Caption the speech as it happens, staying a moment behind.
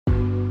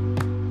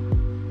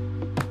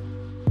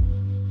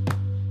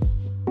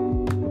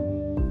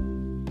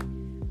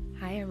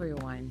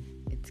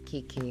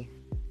Kiki.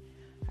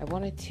 I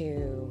wanted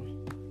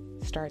to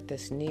start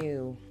this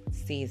new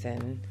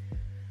season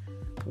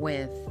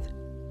with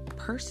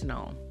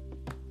personal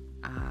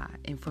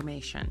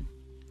information.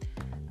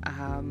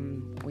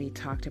 We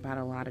talked about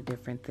a lot of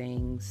different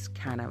things,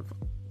 kind of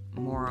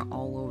more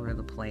all over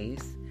the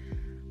place,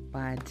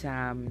 but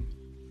I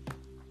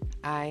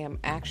am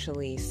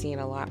actually seeing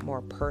a lot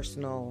more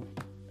personal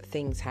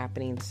things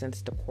happening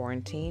since the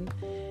quarantine,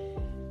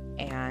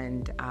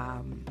 and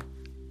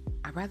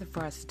I'd rather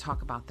for us to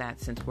talk about that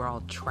since we're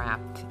all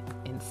trapped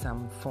in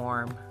some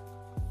form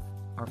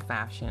or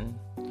fashion.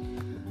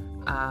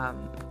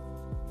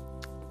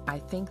 I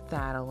think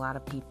that a lot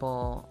of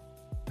people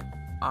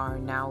are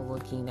now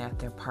looking at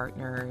their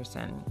partners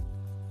and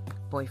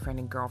boyfriend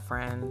and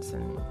girlfriends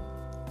and,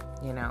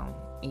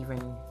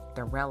 even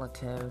their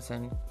relatives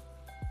and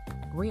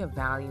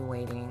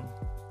reevaluating,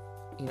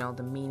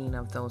 the meaning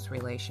of those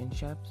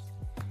relationships.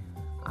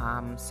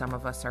 Some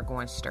of us are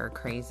going stir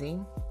crazy.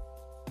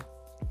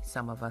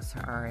 Some of us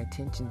are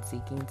attention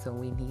seeking, so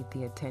we need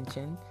the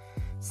attention.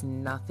 There's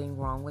nothing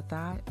wrong with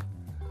that.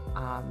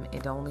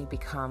 It only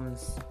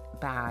becomes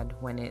bad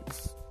when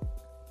it's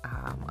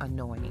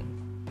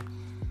annoying.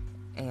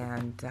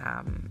 And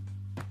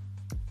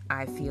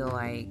I feel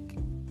like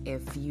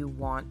if you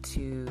want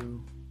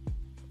to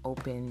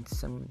open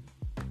some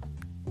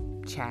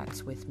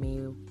chats with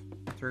me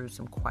through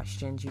some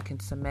questions you can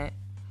submit,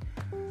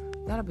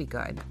 that'll be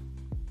good.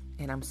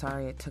 And I'm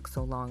sorry it took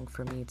so long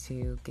for me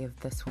to give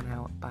this one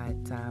out,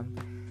 but I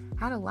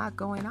had a lot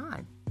going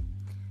on.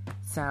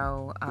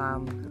 So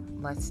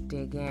let's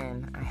dig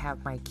in. I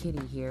have my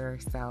kitty here,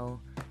 so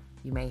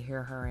you may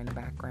hear her in the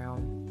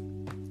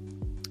background.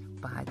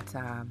 But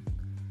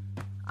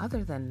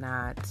other than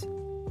that,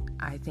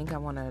 I think I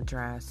want to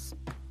address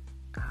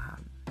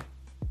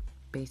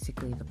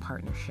basically the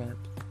partnership.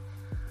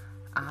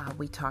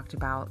 We talked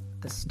about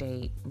the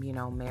state,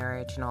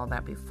 marriage and all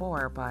that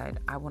before, but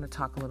I want to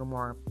talk a little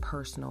more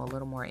personal, a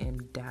little more in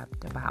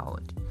depth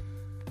about,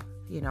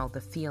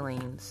 the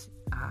feelings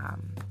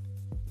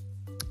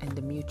and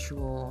the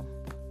mutual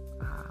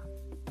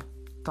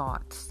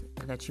thoughts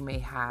that you may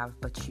have,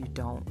 but you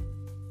don't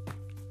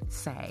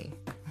say.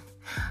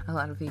 A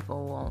lot of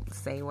people won't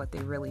say what they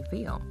really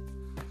feel.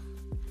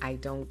 I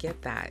don't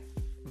get that,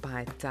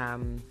 but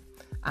I'm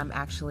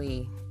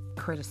actually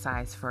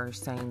criticized for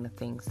saying the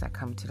things that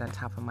come to the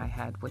top of my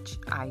head, which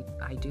I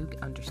do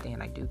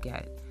understand, I do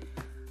get.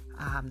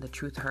 The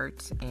truth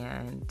hurts,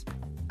 and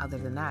other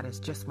than that, it's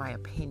just my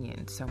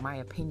opinion. So my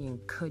opinion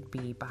could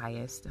be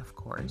biased, of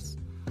course.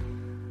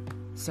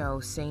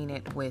 So saying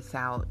it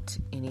without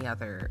any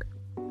other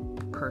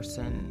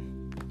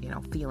person,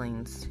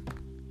 feelings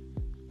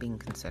being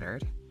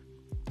considered,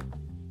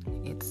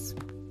 it's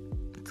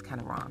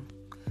kind of wrong.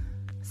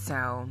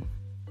 So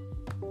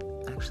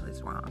actually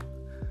it's wrong.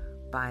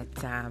 But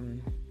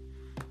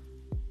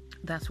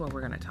that's what we're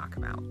going to talk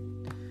about.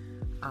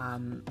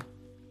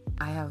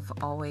 I have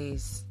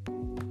always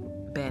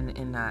been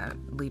in a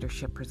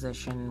leadership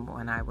position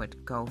when I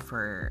would go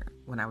for,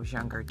 when I was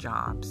younger,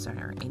 jobs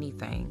or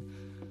anything.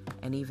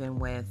 And even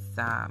with,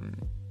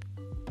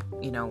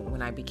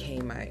 when I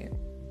became a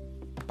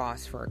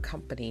boss for a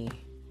company,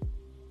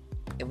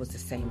 it was the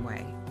same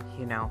way,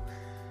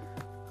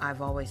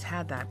 I've always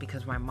had that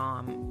because my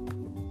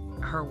mom,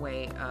 her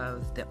way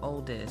of the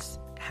oldest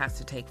has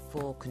to take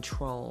full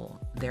control.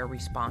 They're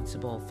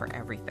responsible for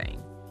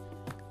everything.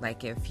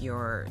 Like if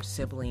your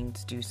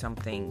siblings do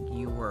something,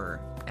 you were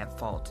at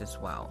fault as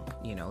well.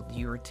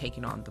 You were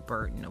taking on the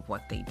burden of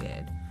what they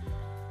did.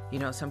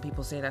 Some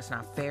people say that's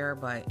not fair,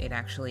 but it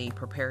actually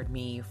prepared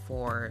me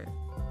for,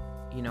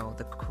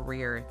 the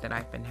career that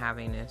I've been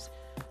having is,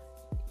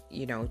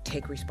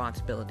 take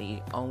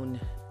responsibility, own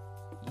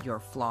your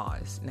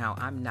flaws. Now,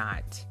 I'm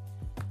not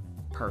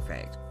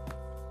perfect.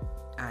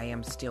 I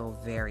am still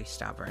very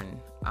stubborn.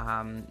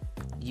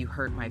 You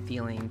hurt my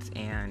feelings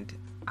and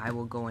I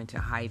will go into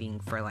hiding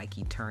for like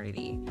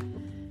eternity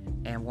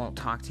and won't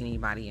talk to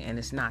anybody. And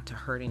it's not to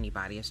hurt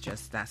anybody. It's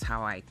just, that's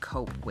how I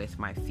cope with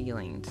my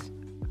feelings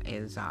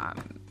is,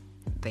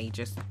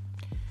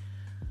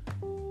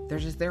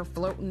 they're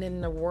floating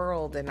in the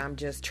world and I'm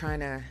just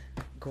trying to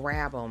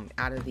grab them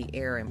out of the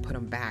air and put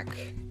them back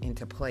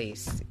into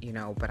place,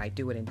 but I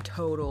do it in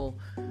total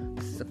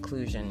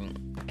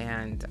seclusion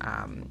and,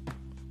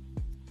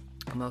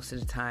 most of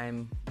the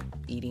time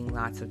eating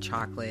lots of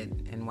chocolate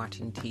and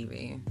watching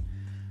TV.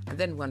 And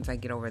then once I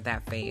get over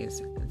that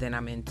phase, then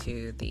I'm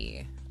into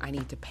I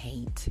need to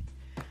paint.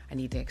 I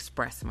need to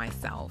express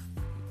myself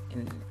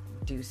and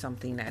do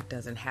something that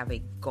doesn't have a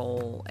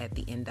goal at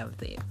the end of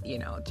the,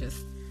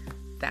 just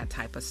that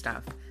type of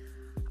stuff.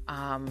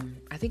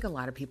 I think a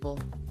lot of people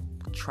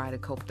try to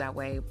cope that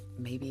way.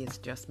 Maybe it's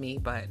just me,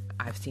 but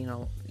I've seen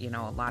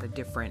a lot of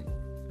different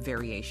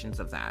variations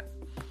of that.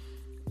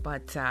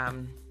 But,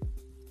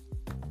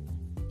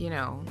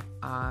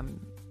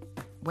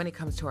 when it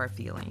comes to our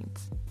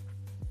feelings,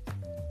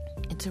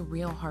 it's a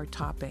real hard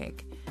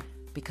topic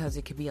because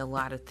it could be a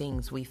lot of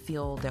things. We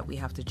feel that we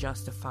have to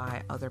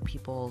justify other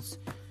people's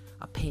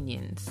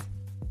opinions,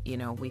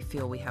 We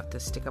feel we have to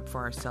stick up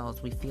for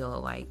ourselves. We feel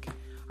like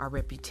our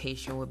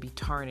reputation would be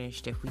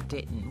tarnished if we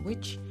didn't,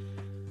 which,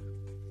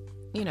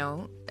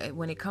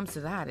 when it comes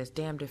to that, it's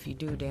damned if you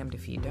do, damned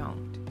if you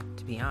don't,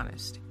 to be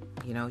honest.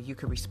 You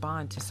could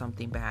respond to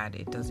something bad.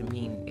 It doesn't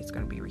mean it's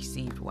going to be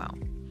received well.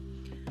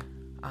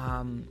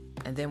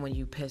 And then when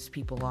you piss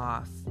people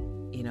off,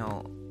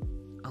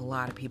 a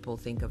lot of people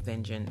think of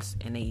vengeance,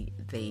 and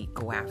they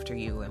go after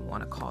you and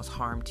want to cause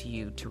harm to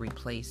you to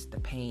replace the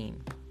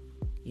pain,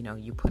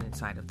 you put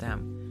inside of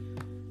them.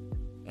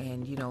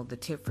 And, the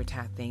tit for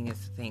tat thing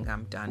is the thing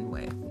I'm done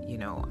with.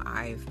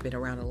 I've been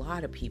around a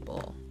lot of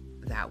people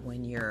that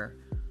when you're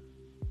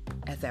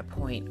at that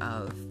point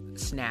of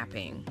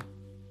snapping,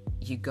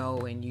 you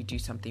go and you do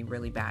something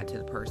really bad to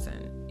the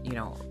person.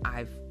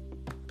 I've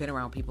been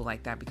around people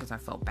like that because I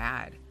felt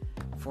bad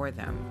for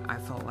them. I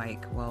felt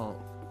like,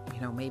 well,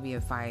 maybe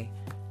if I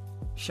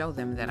show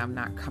them that I'm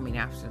not coming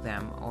after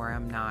them or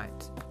I'm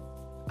not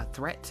a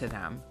threat to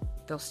them,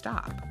 they'll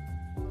stop.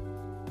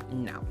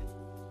 No.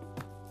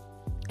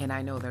 And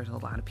I know there's a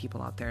lot of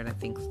people out there that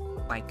think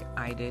like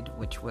I did,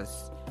 which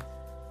was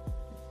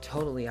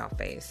totally off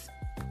base.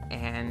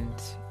 And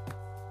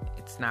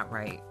it's not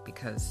right,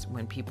 because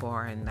when people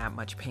are in that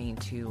much pain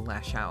to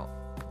lash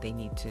out, they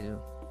need to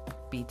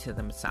be to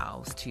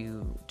themselves,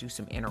 to do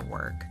some inner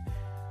work,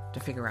 to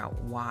figure out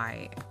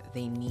why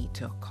they need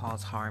to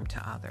cause harm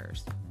to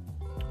others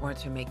or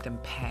to make them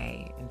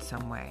pay in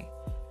some way.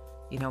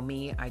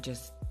 Me, I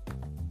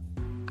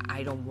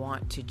don't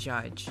want to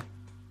judge.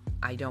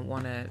 I don't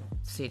want to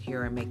sit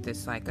here and make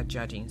this like a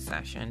judging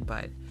session,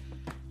 but,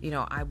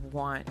 I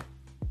want,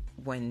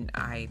 when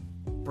I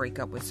break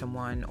up with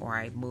someone or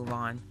I move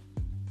on,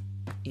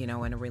 in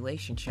a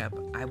relationship,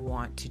 I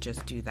want to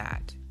just do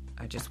that.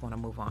 I just want to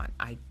move on.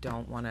 I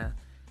don't want to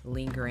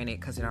linger in it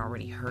because it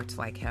already hurts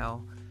like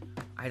hell.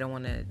 I don't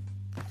want to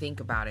think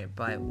about it,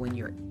 but when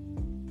you're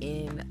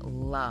in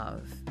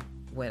love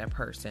with a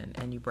person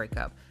and you break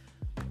up,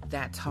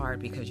 that's hard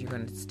because you're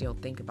going to still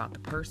think about the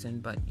person,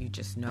 but you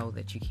just know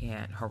that you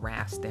can't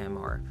harass them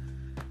or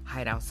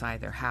hide outside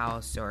their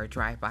house or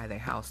drive by their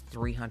house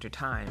 300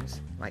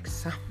 times like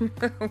some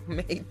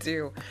may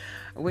do,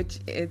 which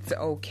it's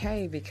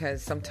okay,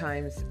 because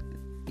sometimes,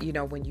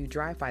 when you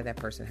drive by that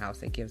person's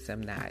house, it gives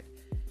them that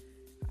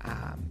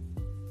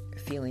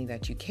feeling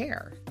that you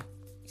care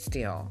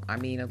still. I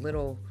mean, a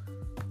little,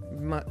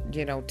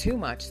 too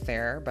much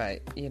there,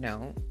 but,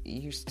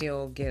 you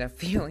still get a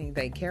feeling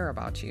they care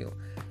about you.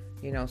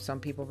 Some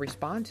people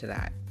respond to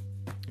that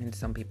and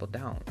some people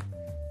don't.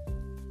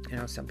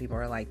 Some people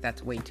are like,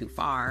 that's way too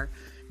far.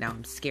 Now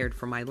I'm scared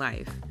for my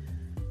life.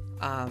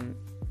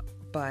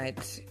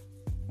 But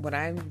what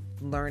I'm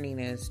learning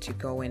is to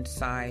go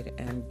inside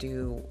and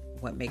do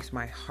what makes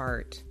my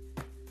heart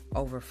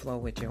overflow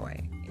with joy.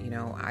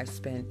 I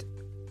spent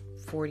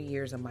 40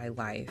 years of my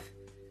life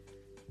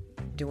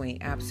doing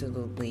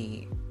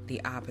absolutely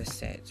the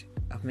opposite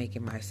of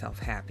making myself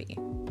happy.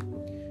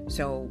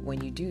 So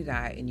when you do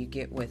that and you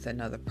get with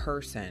another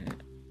person,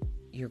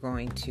 you're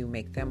going to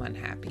make them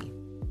unhappy,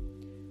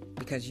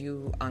 because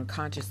you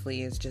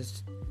unconsciously is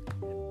just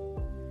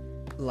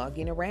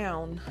lugging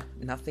around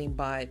nothing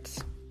but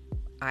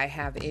I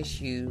have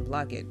issue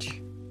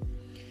luggage.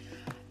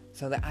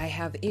 So the I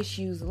have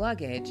issues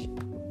luggage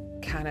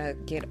kind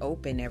of get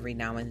open every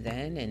now and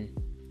then, and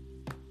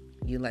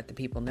you let the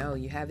people know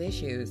you have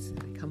issues.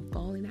 They come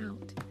falling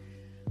out.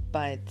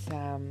 But,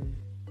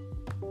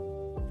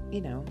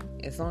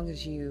 as long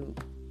as you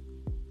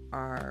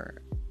are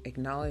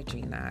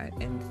acknowledging that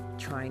and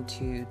trying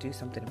to do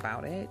something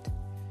about it,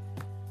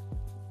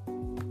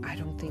 I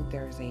don't think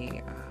there's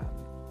a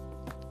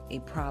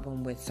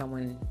problem with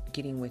someone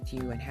getting with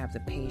you and have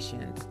the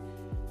patience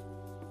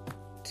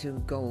to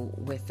go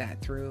with that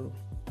through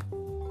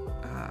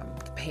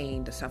the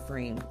pain, the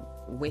suffering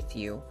with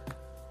you.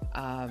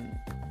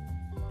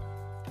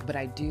 But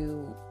I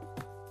do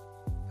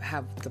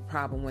have the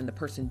problem when the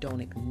person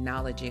don't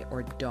acknowledge it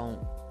or don't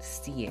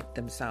see it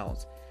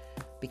themselves.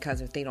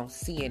 Because if they don't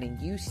see it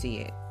and you see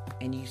it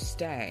and you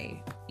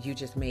stay, you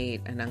just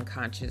made an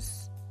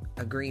unconscious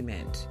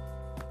agreement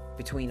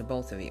between the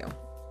both of you,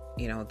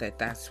 that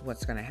that's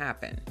what's going to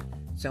happen.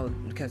 So,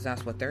 because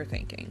that's what they're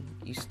thinking.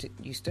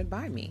 You stood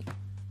by me,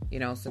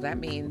 so that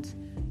means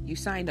you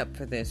signed up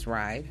for this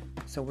ride.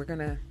 So we're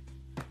going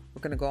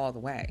to go all the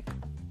way.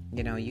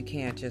 You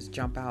can't just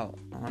jump out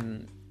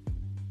on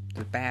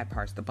the bad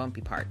parts, the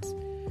bumpy parts.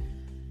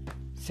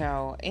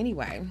 So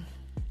anyway,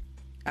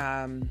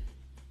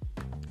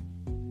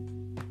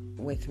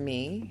 with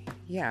me,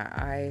 yeah,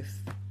 I've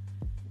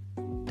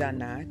done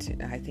that.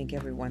 I think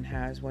everyone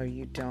has, where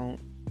you don't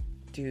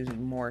do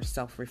more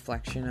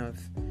self-reflection of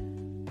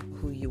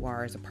who you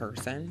are as a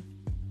person.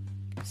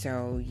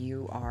 So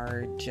you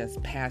are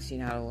just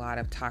passing out a lot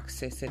of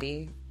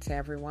toxicity to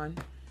everyone.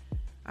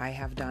 I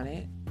have done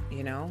it,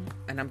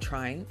 and I'm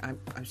trying.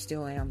 I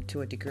still am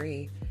to a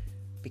degree,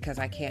 because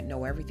I can't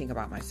know everything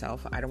about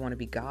myself. I don't want to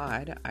be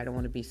God. I don't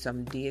want to be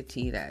some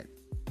deity that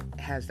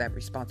has that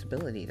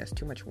responsibility. That's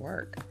too much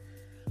work.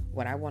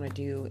 What I want to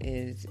do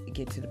is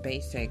get to the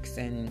basics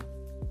and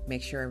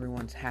make sure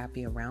everyone's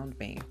happy around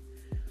me.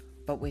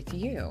 But with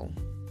you,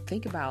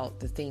 think about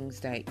the things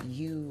that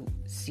you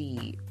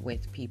see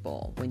with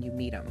people when you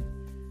meet them.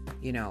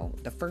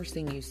 The first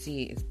thing you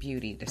see is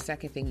beauty. The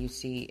second thing you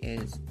see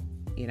is,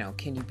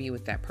 can you be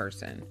with that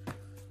person?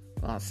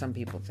 Well, some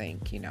people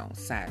think,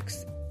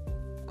 sex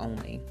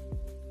only.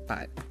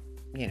 But,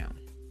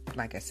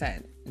 like I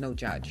said, no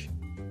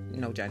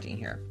judging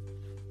here.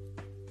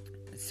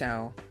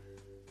 So,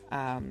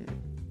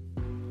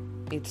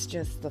 it's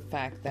just the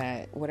fact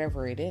that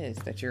whatever it is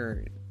that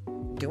you're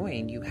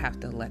doing, you have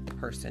to let the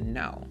person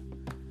know.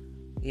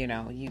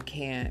 You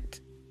can't,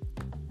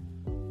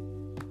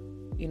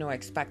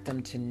 expect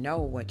them to know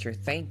what you're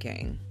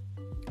thinking.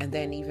 And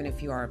then even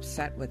if you are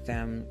upset with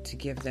them, to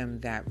give them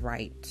that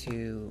right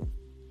to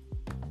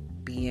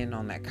be in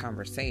on that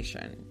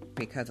conversation,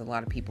 because a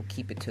lot of people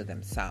keep it to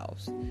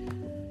themselves.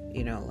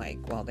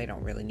 Well, they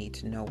don't really need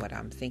to know what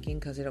I'm thinking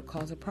because it'll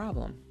cause a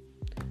problem.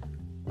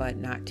 But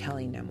not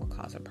telling them will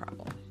cause a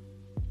problem.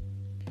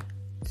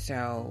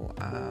 So,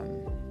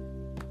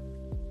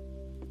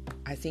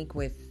 I think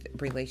with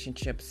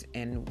relationships,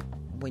 and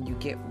when you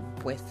get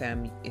with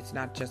them, it's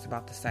not just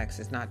about the sex.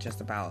 It's not just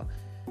about,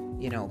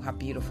 how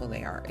beautiful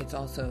they are. It's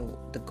also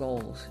the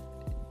goals.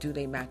 Do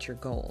they match your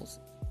goals?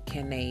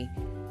 Can they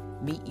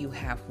meet you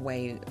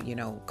halfway,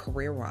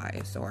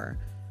 career-wise, or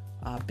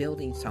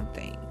building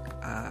something?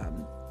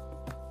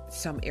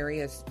 Some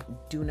areas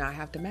do not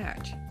have to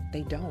match.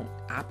 They don't.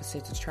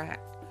 Opposites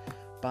attract.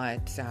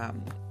 But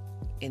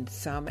in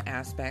some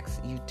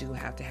aspects, you do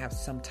have to have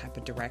some type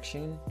of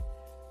direction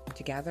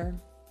together.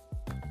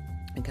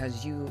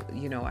 Because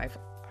I've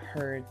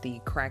heard the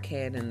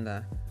crackhead and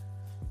the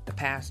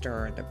pastor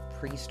or the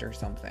priest or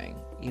something.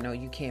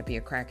 You can't be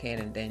a crackhead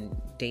and then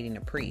dating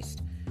a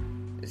priest.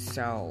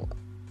 So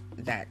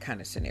that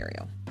kind of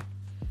scenario.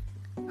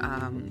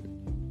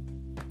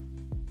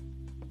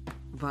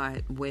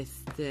 But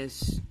with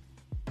this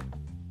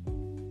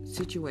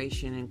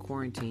situation in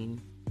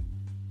quarantine,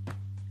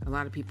 a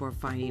lot of people are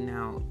finding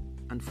out,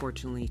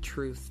 unfortunately,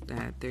 truth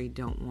that they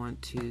don't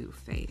want to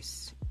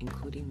face,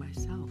 including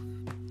myself.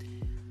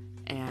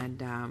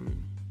 And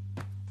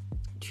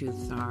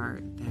truths are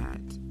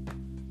that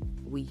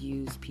we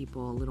use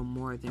people a little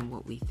more than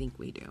what we think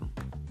we do.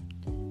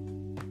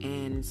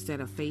 And instead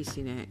of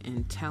facing it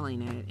and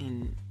telling it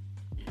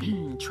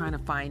and trying to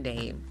find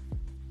a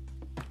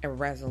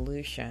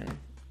resolution,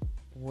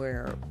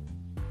 we're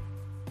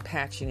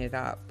patching it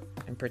up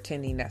and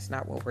pretending that's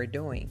not what we're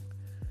doing.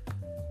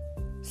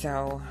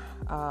 So,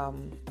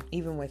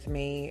 even with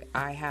me,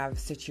 I have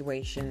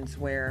situations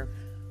where,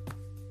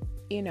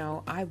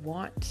 I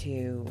want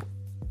to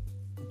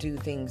do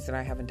things that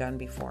I haven't done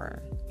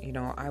before.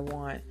 I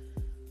want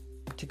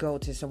to go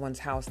to someone's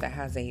house that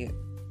has a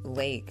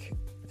lake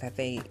that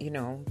they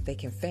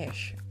can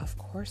fish. Of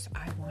course,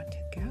 I want to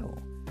go.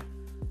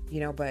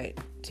 But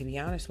to be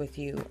honest with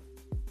you,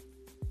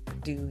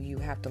 do you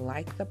have to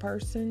like the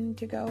person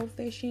to go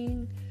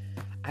fishing?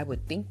 I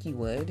would think you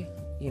would,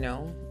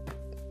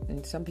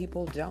 and some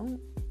people don't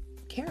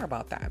care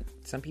about that.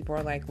 Some people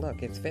are like,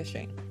 look, it's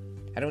fishing.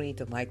 I don't need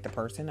to like the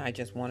person. I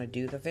just want to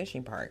do the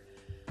fishing part.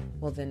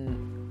 Well,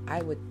 then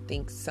I would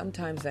think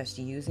sometimes that's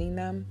using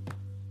them,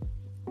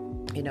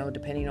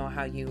 depending on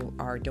how you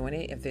are doing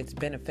it. If it's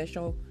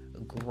beneficial,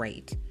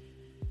 great.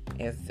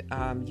 If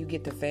you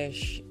get to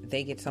fish,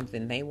 they get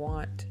something they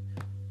want,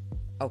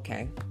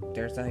 okay,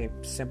 there's a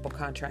simple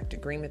contract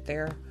agreement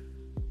there.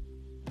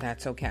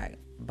 That's okay.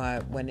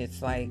 But when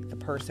it's like the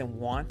person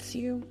want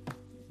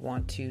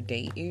to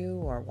date you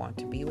or want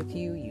to be with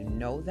you,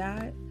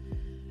 that,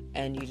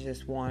 and you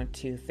just want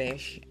to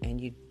fish and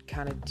you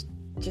kind of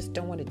just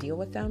don't want to deal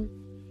with them.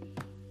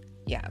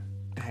 Yeah,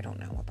 I don't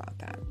know about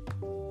that.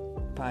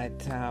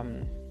 But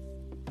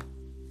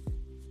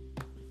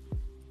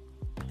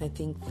I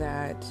think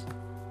that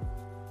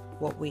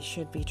what we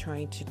should be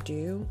trying to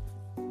do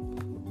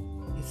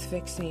is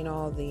fixing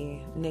all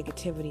the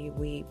negativity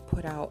we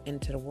put out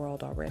into the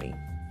world already.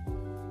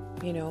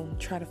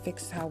 Try to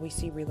fix how we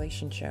see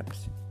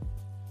relationships.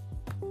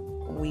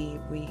 We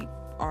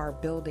are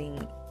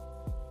building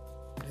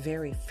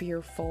very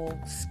fearful,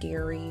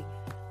 scary,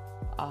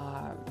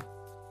 I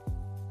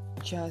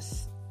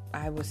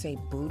would say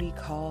booty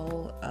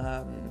call,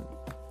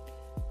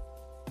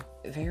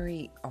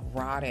 very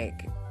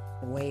erotic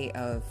way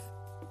of,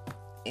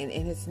 and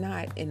it's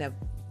not in a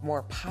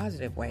more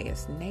positive way,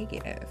 it's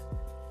negative,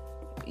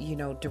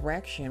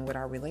 direction with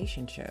our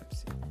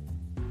relationships.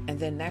 And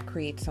then that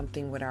creates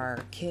something with our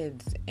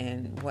kids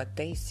and what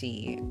they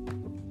see.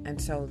 And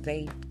so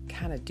they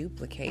kind of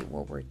duplicate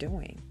what we're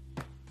doing.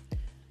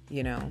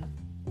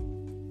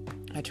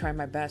 I try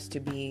my best to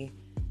be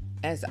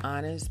as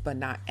honest, but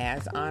not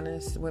as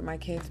honest with my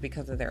kids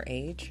because of their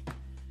age.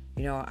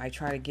 I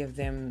try to give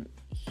them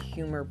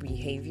humor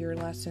behavior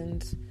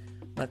lessons,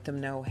 let them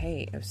know,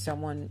 hey, if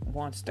someone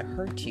wants to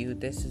hurt you,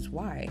 this is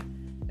why.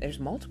 There's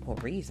multiple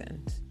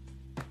reasons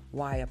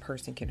why a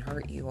person can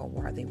hurt you or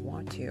why they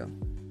want to.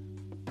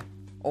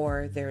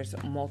 Or there's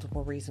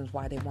multiple reasons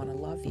why they want to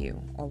love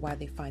you or why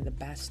they find the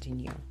best in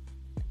you.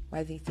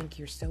 why they think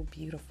you're so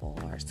beautiful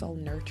or so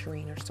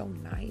nurturing or so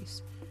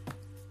nice,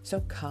 so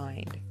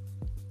kind,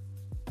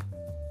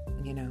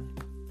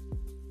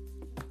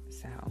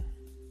 So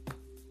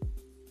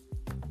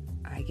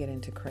I get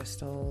into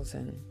crystals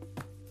and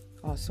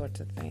all sorts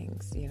of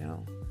things,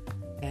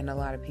 and a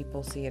lot of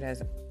people see it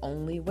as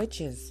only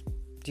witches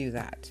do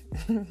that.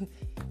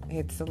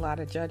 It's a lot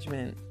of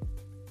judgment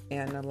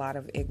and a lot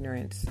of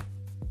ignorance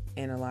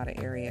in a lot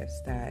of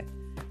areas that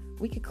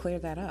we could clear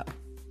that up.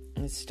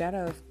 Instead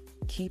of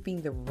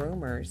keeping the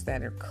rumors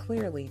that are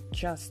clearly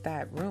just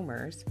that,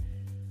 rumors,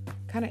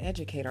 kind of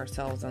educate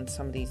ourselves on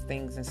some of these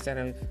things instead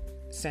of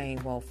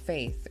saying, well,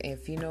 faith,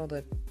 if you know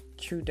the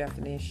true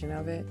definition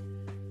of it,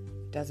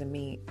 doesn't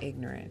mean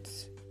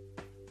ignorance.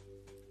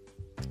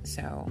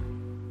 So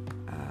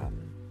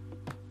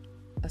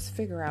let's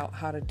figure out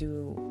how to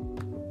do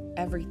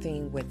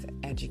everything with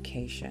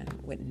education,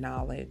 with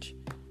knowledge,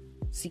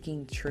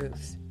 seeking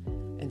truth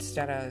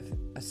instead of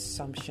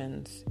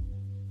assumptions,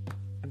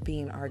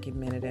 being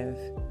argumentative,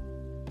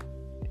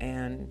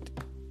 and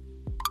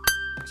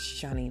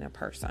shunning a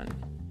person,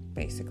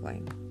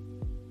 basically.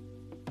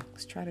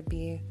 Let's try to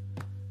be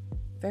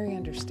very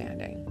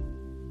understanding,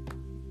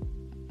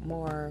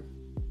 more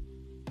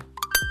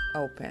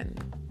open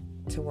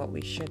to what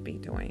we should be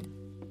doing.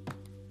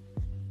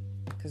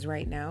 Because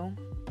right now,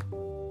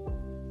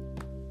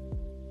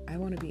 I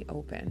want to be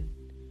open.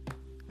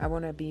 I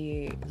want to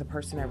be the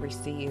person that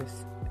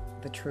receives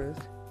the truth.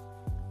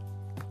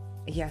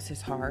 Yes,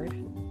 it's hard.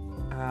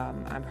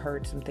 I've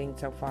heard some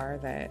things so far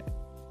that,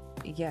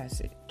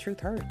 yes, truth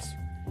hurts.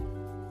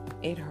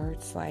 It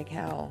hurts like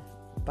hell,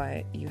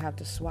 but you have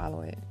to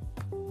swallow it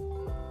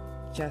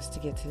just to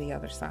get to the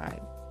other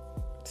side.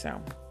 So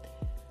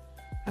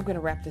I'm going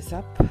to wrap this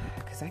up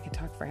because I could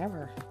talk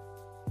forever.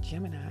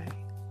 Gemini.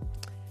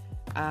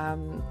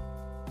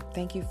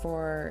 Thank you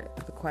for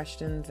the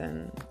questions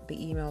and the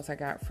emails I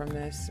got from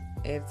this.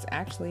 It's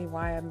actually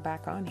why I'm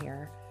back on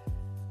here.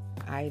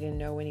 I didn't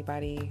know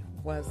anybody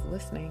was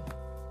listening,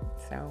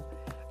 so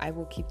I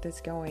will keep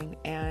this going.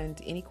 And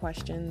any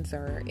questions,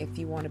 or if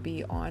you want to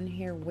be on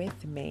here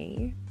with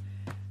me,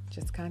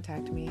 just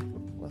contact me.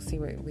 We'll see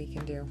what we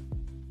can do.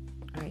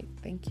 All right,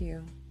 thank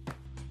you.